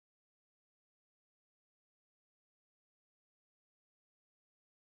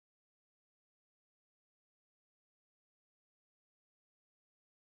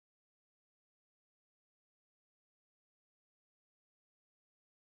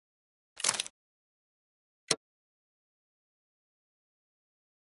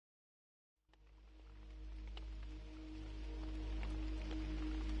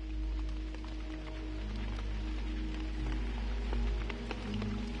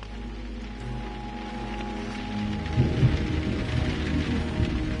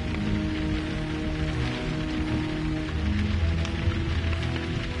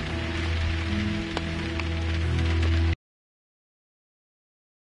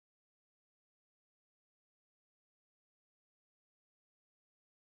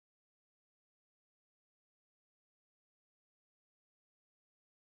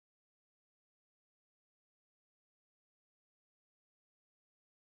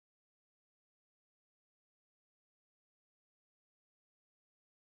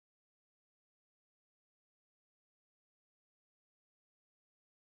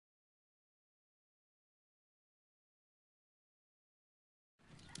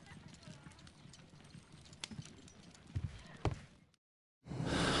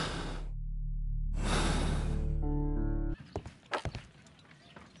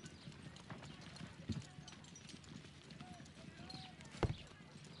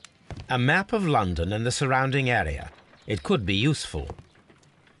A map of London and the surrounding area. It could be useful.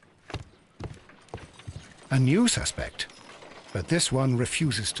 A new suspect, but this one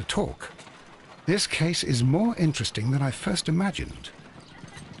refuses to talk. This case is more interesting than I first imagined.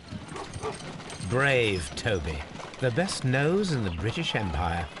 Brave Toby. The best nose in the British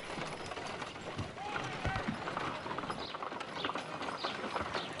Empire.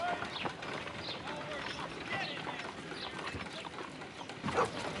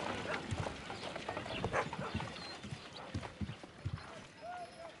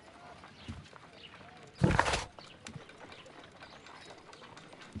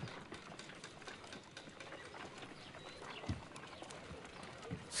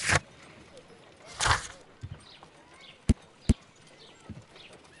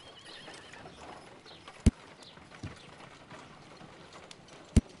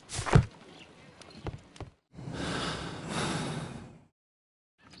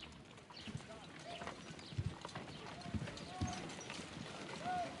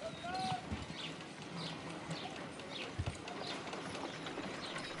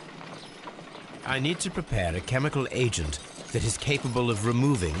 I need to prepare a chemical agent that is capable of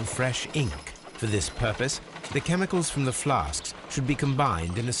removing fresh ink. For this purpose, the chemicals from the flasks should be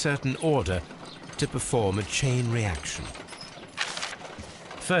combined in a certain order to perform a chain reaction.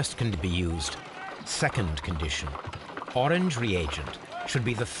 First can be used. Second condition. Orange reagent should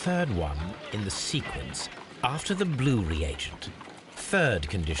be the third one in the sequence after the blue reagent. Third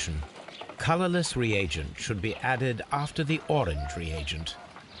condition. Colorless reagent should be added after the orange reagent.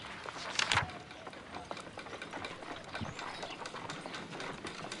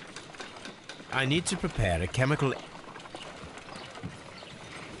 I need to prepare a chemical...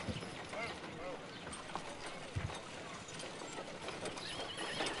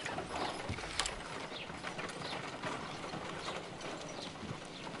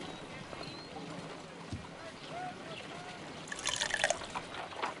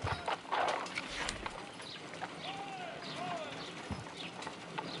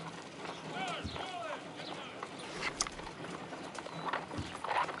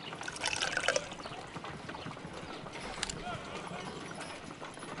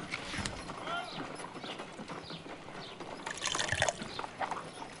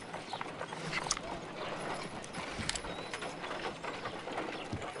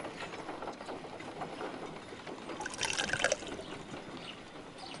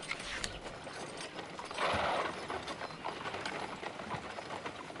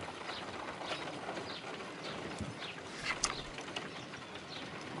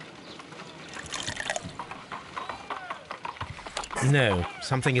 No,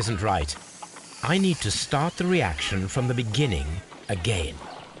 something isn't right. I need to start the reaction from the beginning again.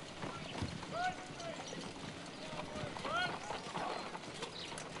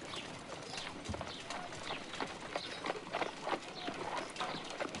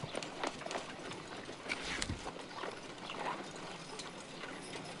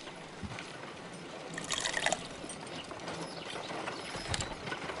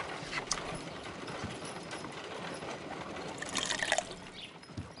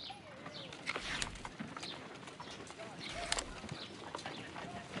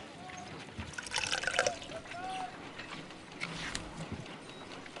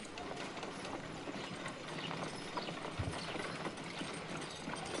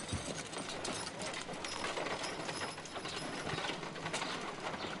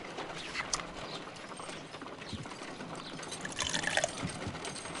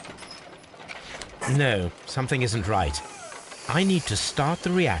 No, something isn't right. I need to start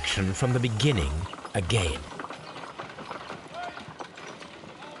the reaction from the beginning again.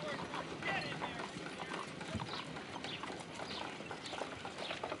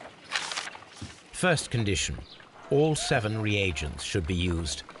 First condition, all 7 reagents should be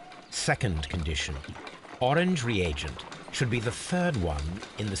used. Second condition, orange reagent should be the third one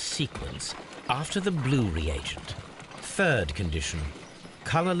in the sequence after the blue reagent. Third condition,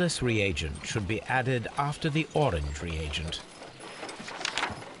 colorless reagent should be added after the orange reagent.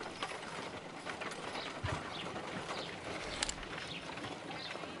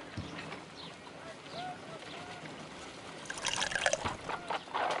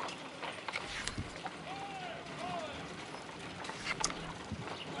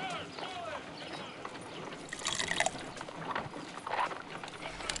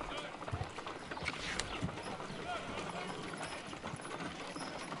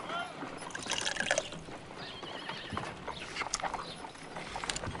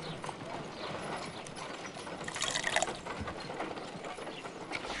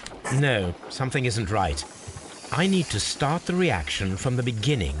 No, something isn't right. I need to start the reaction from the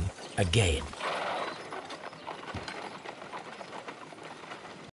beginning again.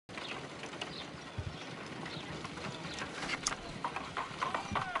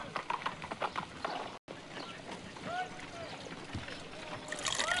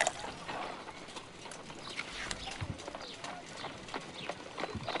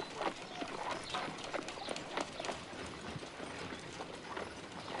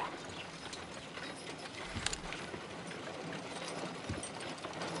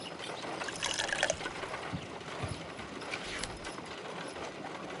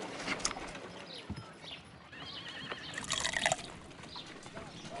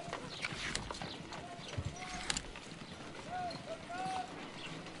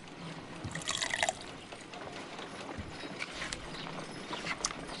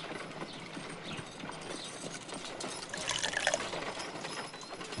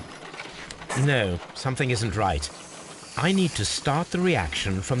 No, something isn't right. I need to start the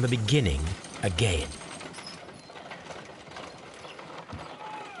reaction from the beginning again.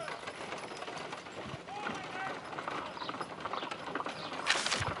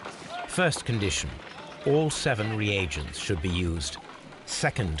 First condition, all 7 reagents should be used.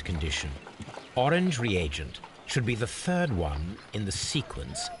 Second condition, orange reagent should be the third one in the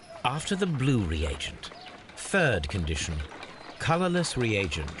sequence after the blue reagent. Third condition, colorless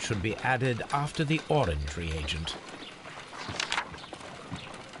reagent should be added after the orange reagent.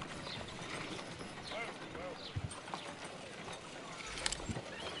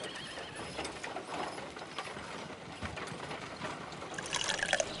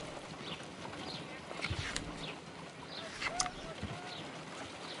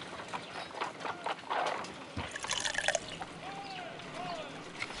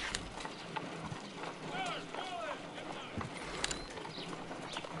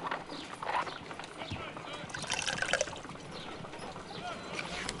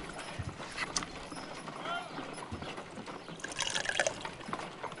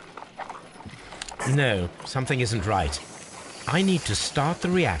 No, something isn't right. I need to start the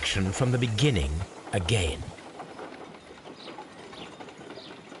reaction from the beginning again.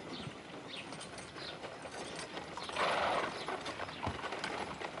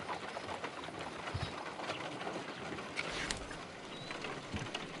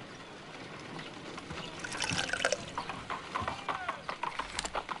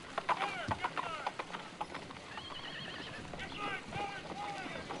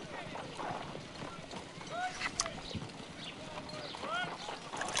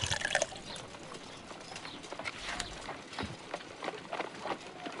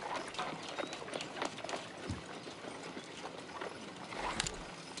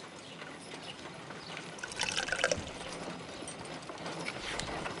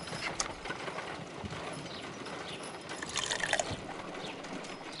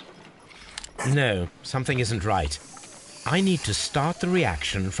 No, something isn't right. I need to start the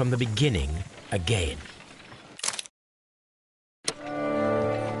reaction from the beginning again.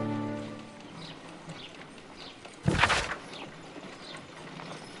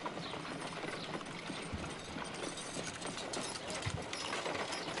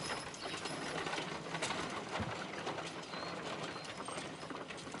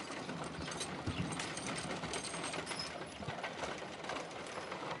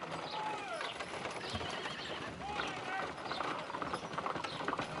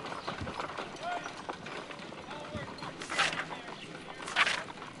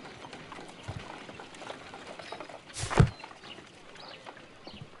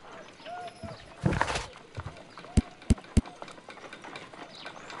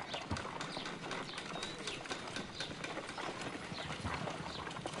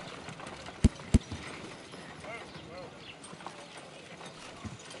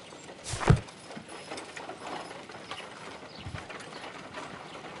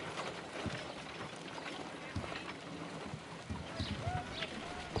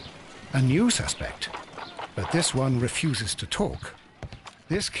 A new suspect, but this one refuses to talk.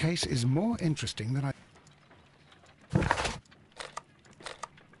 This case is more interesting than I...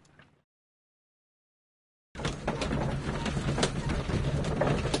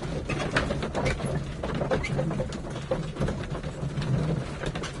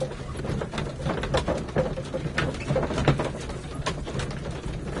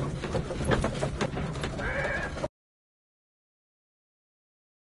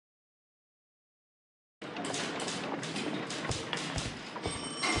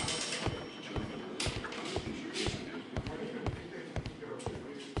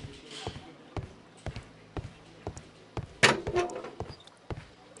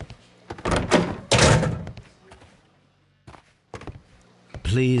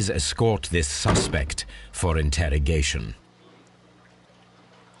 Please escort this suspect for interrogation.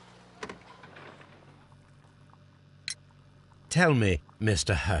 Tell me,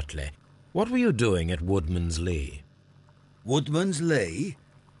 Mr. Hurtley, what were you doing at Woodman's Lee? Woodman's Lee?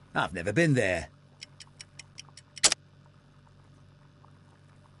 I've never been there.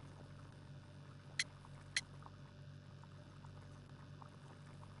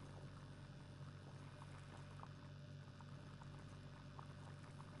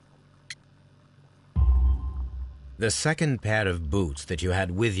 The second pair of boots that you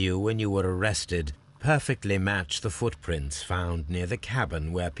had with you when you were arrested perfectly match the footprints found near the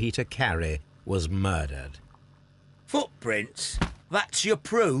cabin where Peter Carey was murdered. Footprints? That's your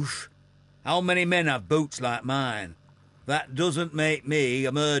proof? How many men have boots like mine? That doesn't make me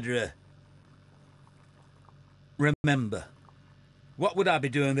a murderer. Remember, what would I be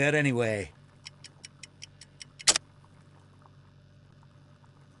doing there anyway?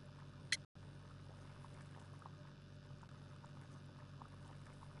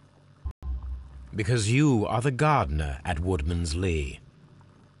 Because you are the gardener at Woodman's Lee.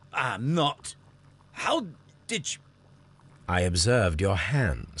 I'm not. How did you... I observed your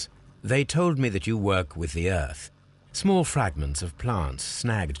hands. They told me that you work with the earth. Small fragments of plants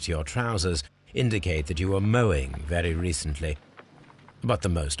snagged to your trousers indicate that you were mowing very recently. But the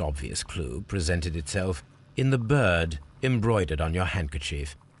most obvious clue presented itself in the bird embroidered on your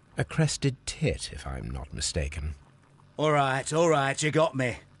handkerchief. A crested tit, if I'm not mistaken. All right, you got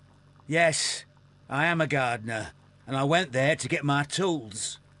me. Yes, I am a gardener, and I went there to get my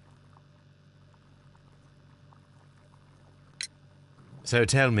tools. So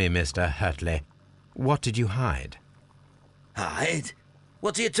tell me, Mr. Hurtley, what did you hide? Hide?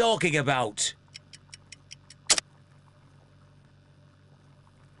 What are you talking about?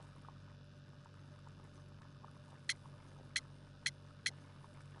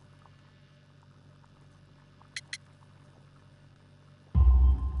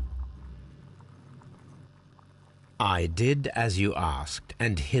 I did as you asked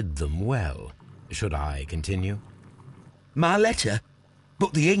and hid them well. Should I continue? My letter?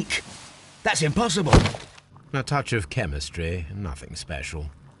 But the ink? That's impossible. A touch of chemistry, nothing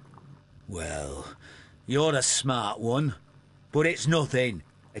special. Well, you're a smart one. But it's nothing.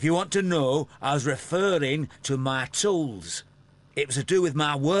 If you want to know, I was referring to my tools. It was to do with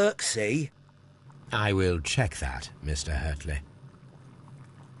my work, see? I will check that, Mr. Hurtley.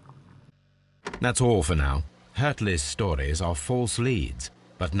 That's all for now. Hurtley's stories are false leads,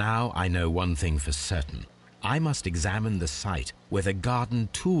 but now I know one thing for certain. I must examine the site where the garden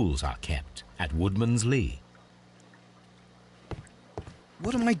tools are kept at Woodman's Lee.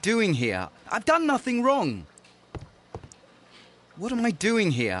 What am I doing here? I've done nothing wrong. What am I doing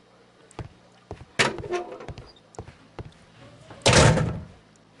here?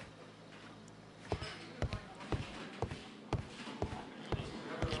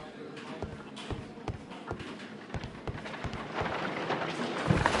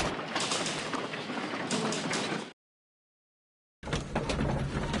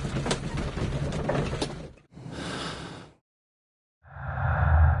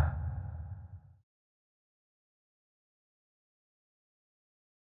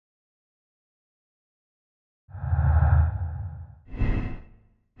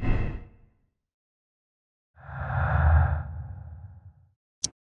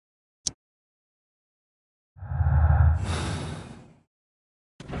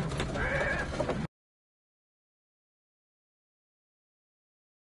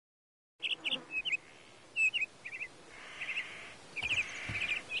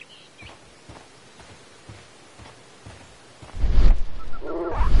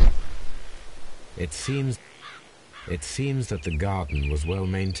 It seems that the garden was well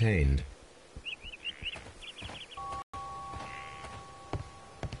maintained.